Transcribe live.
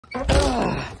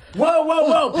Whoa, whoa,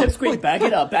 whoa, Pipsqueak, back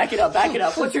it up, back it up, back it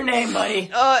up. What's your name, buddy?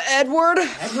 Edward.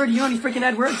 Edward, you know any freaking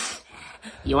Edward?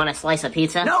 You want a slice of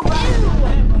pizza? No,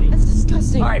 buddy. That's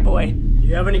disgusting. All right, boy. Do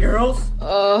you have any girls?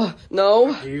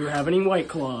 No. Do you have any White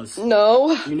Claws?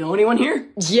 No. Do you know anyone here?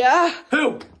 Yeah.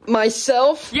 Who?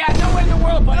 Myself. Yeah, no way in the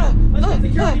world, buddy. Let's get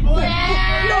security, boy.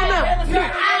 No.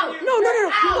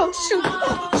 Shoot.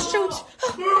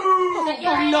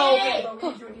 Oh,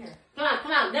 no.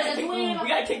 Come on, there's a dweeb. We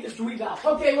gotta take this dweeb out.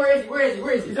 Okay, where is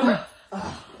he?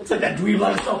 Let's let that dweeb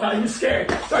let himself out. He was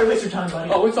scared. Sorry to waste your time, buddy.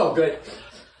 Oh, it's all good.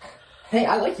 Hey,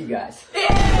 I like you guys.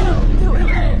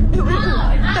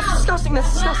 That's disgusting.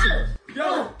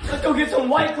 Yo, let's go get some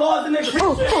White Claws in the kitchen.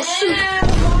 Oh, shoot.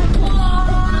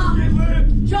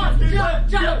 Jump.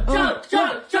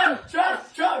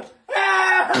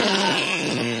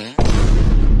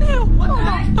 What the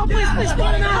heck? No, please,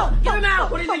 get him out. Get him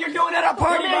out. What do you think you're doing at a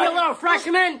party, Come here, you little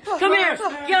freshman. Come here.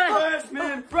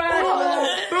 Freshman.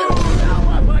 Boom. Now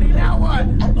what, buddy? Now what?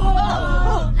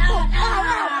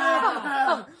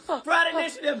 Frat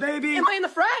initiative, baby. Am I in the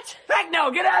frat? Heck no,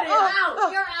 get out of here.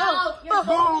 You're out.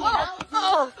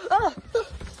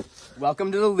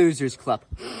 Welcome to the Losers Club.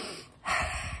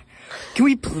 Can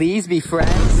we please be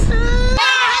friends?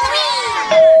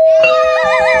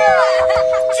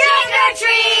 Trick or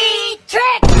treat!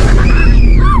 Trick!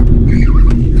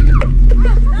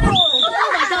 Oh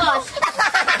my gosh.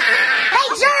 Hey,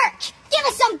 jerk! Give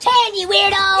us some candy,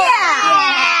 weirdo!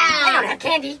 I don't have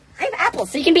candy. I have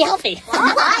apples, so you can be healthy.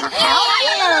 Healthy?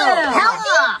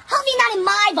 Healthy not in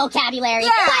my vocabulary. By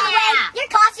the way, your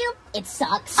costume, it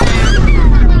sucks.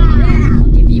 I'll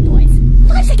give you boys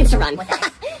 5 seconds to run.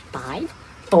 5,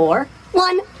 4,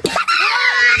 1.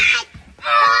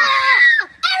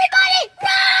 Everybody,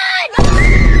 run!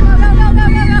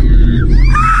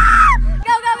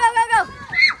 Go!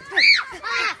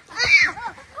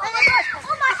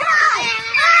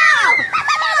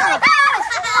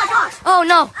 Oh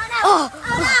no.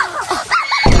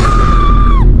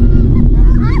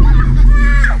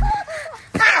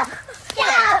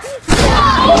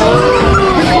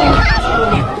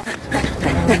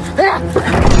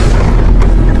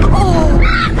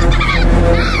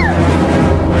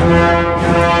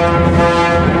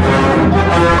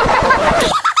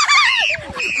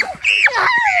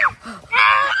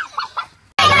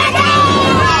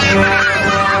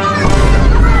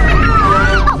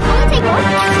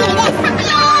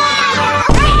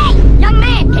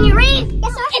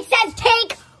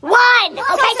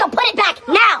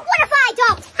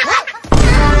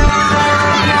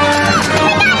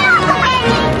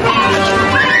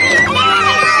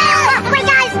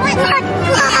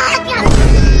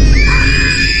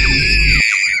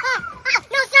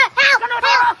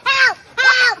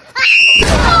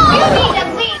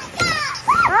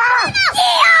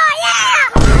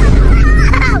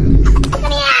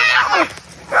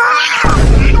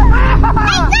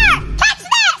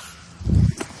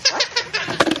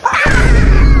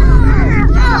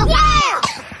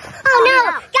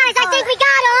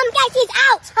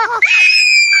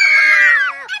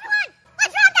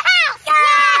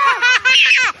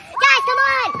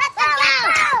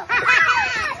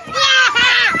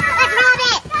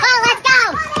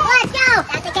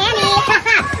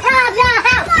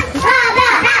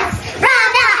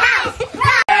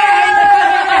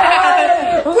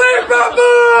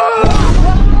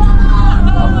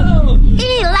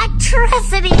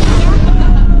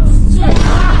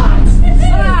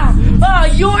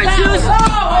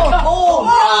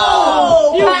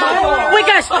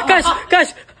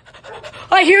 Guys!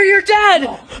 I hear you're dead!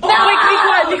 No! Wait,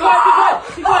 be quiet!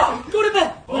 Go to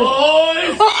bed!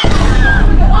 Boys!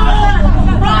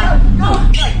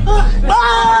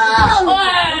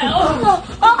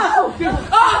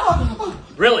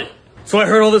 Really? So I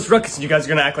heard all this ruckus and you guys are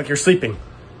gonna act like you're sleeping.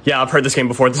 Yeah, I've heard this game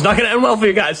before. This is not gonna end well for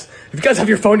you guys. If you guys have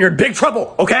your phone, you're in big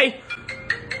trouble, okay?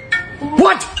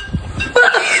 What? What?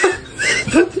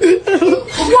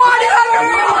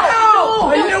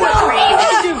 I knew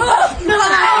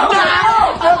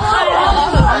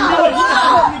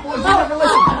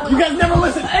it! You guys never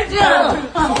listen!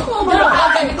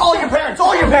 All your parents!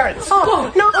 All your parents! No!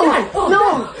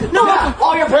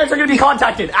 All your parents are gonna be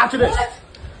contacted after this!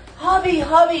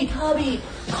 Hubby,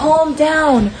 calm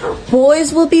down.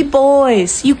 Boys will be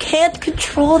boys. You can't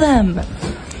control them.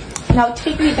 Now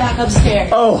take me back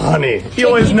upstairs. Oh, honey, you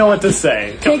always know what to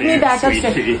say. Take me back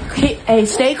upstairs. Hey,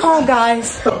 stay calm,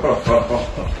 guys.